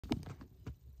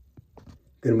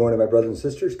Good morning, my brothers and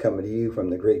sisters, coming to you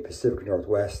from the great Pacific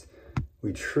Northwest.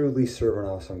 We truly serve an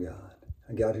awesome God,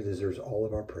 a God who deserves all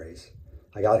of our praise,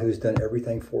 a God who's done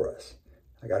everything for us,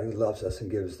 a God who loves us and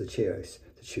gives us the choice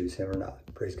to choose him or not.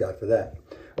 Praise God for that.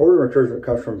 Our word of encouragement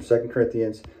comes from 2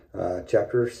 Corinthians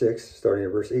chapter 6, starting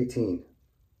at verse 18.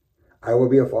 I will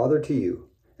be a father to you,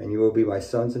 and you will be my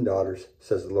sons and daughters,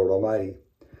 says the Lord Almighty.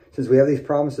 Since we have these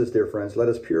promises, dear friends, let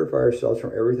us purify ourselves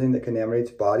from everything that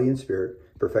contaminates body and spirit,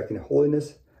 perfecting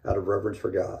holiness out of reverence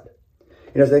for God.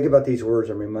 As I think about these words,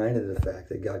 I'm reminded of the fact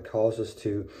that God calls us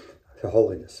to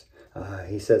holiness.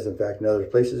 He says, in fact, in other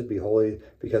places, be holy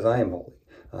because I am holy.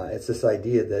 It's this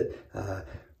idea that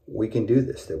we can do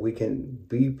this, that we can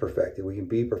be perfected. We can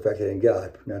be perfected in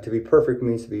God. Now, to be perfect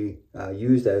means to be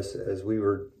used as we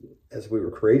were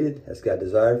created, as God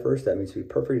desired for us. That means to be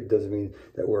perfect. It doesn't mean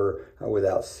that we're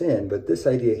without sin. But this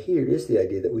idea here is the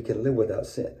idea that we can live without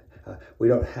sin. We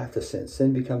don't have to sin.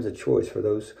 Sin becomes a choice for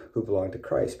those who belong to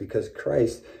Christ because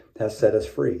Christ has set us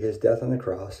free. His death on the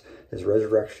cross, his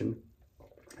resurrection,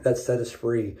 that set us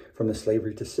free from the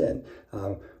slavery to sin.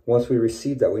 Once we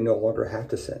receive that, we no longer have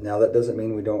to sin. Now, that doesn't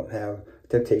mean we don't have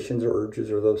temptations or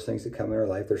urges or those things that come in our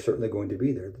life. They're certainly going to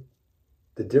be there.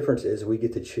 The difference is we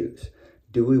get to choose.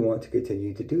 Do we want to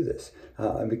continue to do this?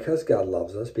 And because God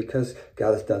loves us, because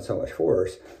God has done so much for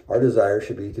us, our desire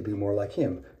should be to be more like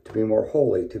him, to be more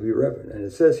holy, to be reverent. And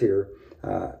it says here,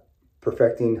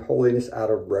 perfecting holiness out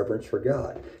of reverence for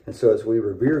God. And so as we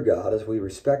revere God, as we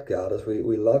respect God, as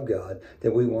we love God,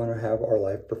 then we want to have our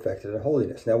life perfected in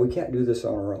holiness. Now, we can't do this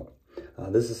on our own.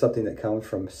 This is something that comes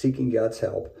from seeking God's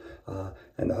help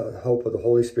and the help of the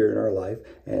Holy Spirit in our life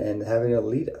and having it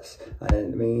lead us. And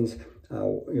it means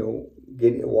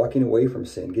walking away from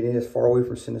sin, getting as far away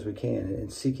from sin as we can,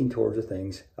 and seeking towards the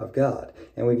things of God.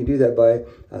 And we can do that by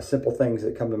simple things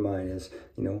that come to mind, as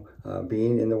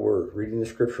being in the Word, reading the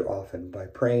Scripture often, by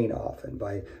praying often,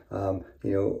 by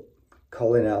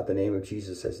calling out the name of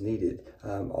Jesus as needed.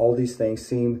 All these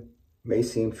things may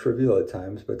seem trivial at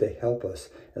times, but they help us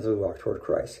as we walk toward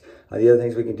Christ. The other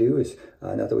things we can do is,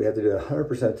 not that we have to do it 100%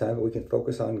 of the time, but we can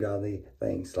focus on godly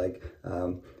things like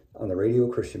on the radio,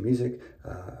 Christian music,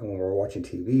 and when we're watching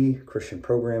TV, Christian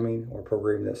programming or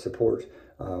programming that supports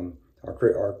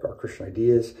our Christian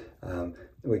ideas.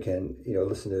 We can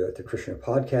listen to Christian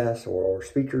podcasts or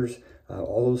speakers,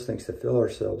 all those things to fill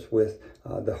ourselves with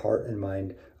the heart and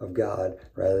mind of God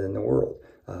rather than the world.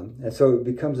 And so it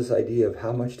becomes this idea of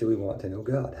how much do we want to know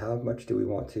God? How much do we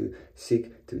want to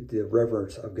seek the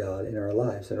reverence of God in our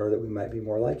lives in order that we might be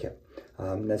more like him?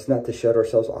 That's not to shut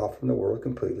ourselves off from the world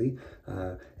completely.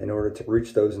 In order to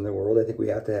reach those in the world, I think we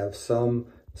have to have some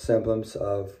semblance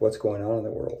of what's going on in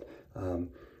the world.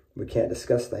 We can't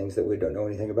discuss things that we don't know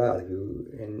anything about. If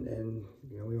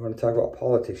we want to talk about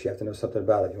politics, you have to know something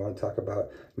about it. If you want to talk about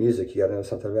music, you got to know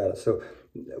something about it. So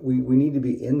we need to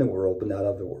be in the world, but not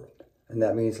of the world. And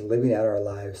that means living out our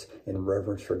lives in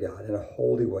reverence for God in a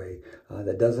holy way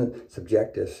that doesn't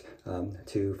subject us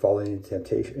to falling into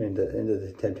temptation, into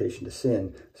the temptation to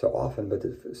sin so often, but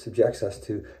that subjects us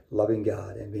to loving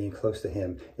God and being close to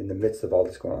him in the midst of all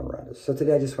that's going on around us. So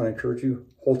today I just want to encourage you,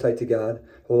 hold tight to God,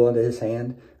 hold on to his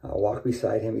hand, walk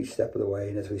beside him each step of the way.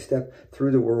 And as we step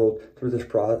through the world, through this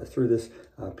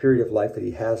period of life that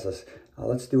he has us,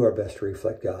 let's do our best to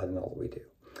reflect God in all that we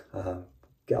do.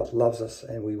 God loves us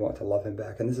and we want to love him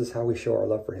back. And this is how we show our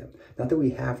love for him. Not that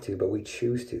we have to, but we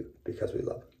choose to because we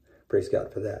love him. Praise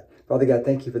God for that. Father God,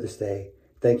 thank you for this day.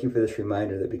 Thank you for this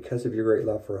reminder that because of your great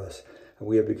love for us,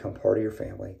 we have become part of your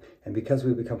family. And because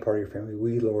we've become part of your family,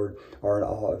 we, Lord, are in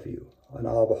awe of you, in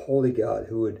awe of a holy God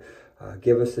who would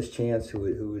give us this chance, who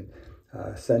would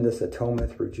send us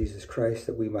atonement through Jesus Christ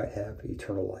that we might have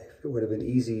eternal life. It would have been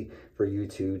easy for you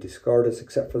to discard us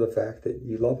except for the fact that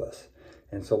you love us.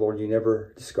 And so, Lord, you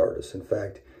never discard us. In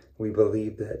fact, we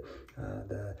believe that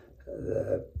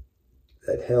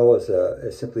that hell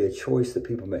is simply a choice that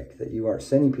people make, that you aren't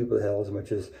sending people to hell as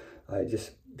much as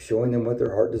just showing them what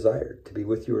their heart desired, to be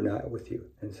with you or not with you.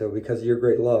 And so because of your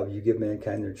great love, you give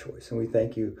mankind their choice. And we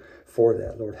thank you for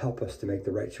that. Lord, help us to make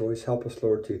the right choice. Help us,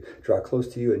 Lord, to draw close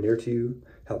to you and near to you.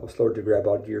 Help us, Lord, to grab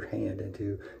out of your hand and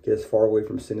to get as far away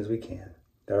from sin as we can,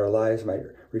 that our lives might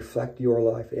reflect your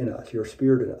life in us, your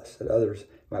spirit in us, that others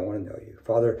might want to know you.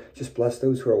 Father, just bless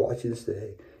those who are watching this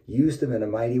today. Use them in a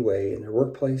mighty way in their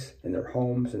workplace, in their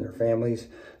homes, in their families,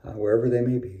 wherever they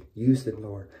may be. Use them,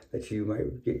 Lord, that you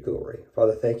might get glory.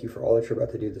 Father, thank you for all that you're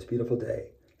about to do this beautiful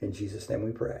day. In Jesus' name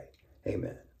we pray.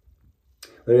 Amen.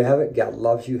 There you have it. God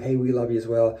loves you. Hey, we love you as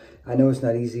well. I know it's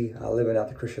not easy living out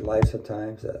the Christian life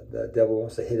sometimes. The devil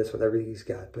wants to hit us with everything he's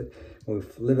got. But when we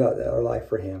live out our life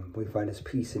for him, we find his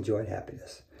peace and joy and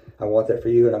happiness. I want that for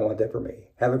you, and I want that for me.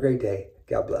 Have a great day.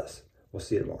 God bless. We'll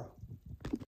see you tomorrow.